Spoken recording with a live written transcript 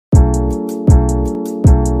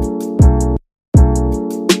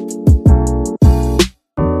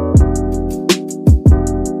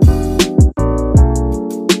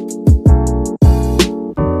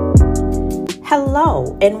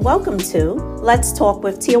and welcome to Let's Talk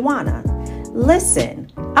with Tijuana. Listen,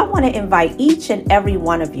 I want to invite each and every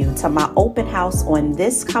one of you to my open house on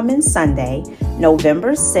this coming Sunday,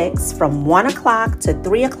 November 6th, from 1 o'clock to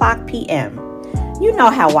 3 o'clock p.m. You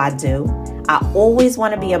know how I do. I always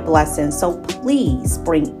want to be a blessing, so please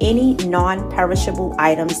bring any non-perishable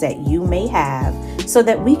items that you may have so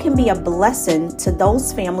that we can be a blessing to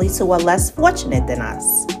those families who are less fortunate than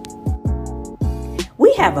us.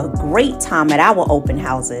 We have a great time at our open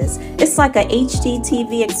houses. It's like a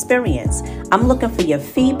HGTV experience. I'm looking for your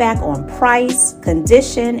feedback on price,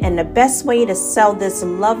 condition, and the best way to sell this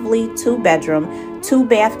lovely 2-bedroom,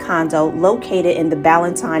 2-bath condo located in the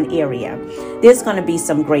Ballantyne area. There's going to be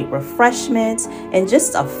some great refreshments and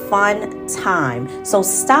just a fun time. So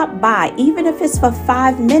stop by, even if it's for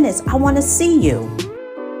 5 minutes. I want to see you.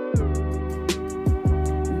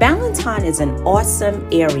 Ballantyne is an awesome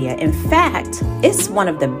area. In fact, it's one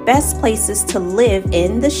of the best places to live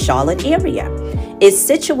in the Charlotte area. It's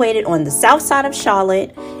situated on the south side of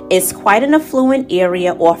Charlotte. It's quite an affluent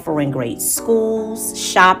area offering great schools,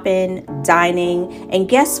 shopping, dining, and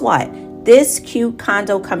guess what? This cute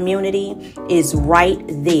condo community is right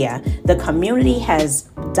there. The community has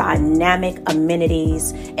dynamic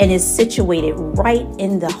amenities and is situated right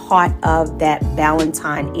in the heart of that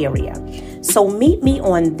Ballantyne area. So meet me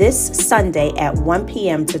on this Sunday at 1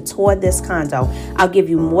 p.m. to tour this condo. I'll give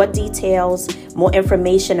you more details, more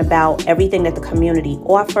information about everything that the community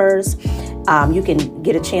offers. You can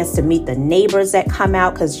get a chance to meet the neighbors that come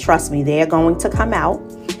out, because trust me, they're going to come out.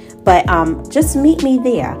 But just meet me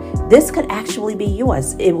there. This could actually be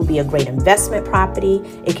yours. It will be a great investment property.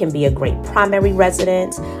 It can be a great primary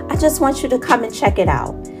residence. I just want you to come and check it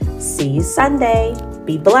out. See you Sunday.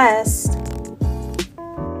 Be blessed.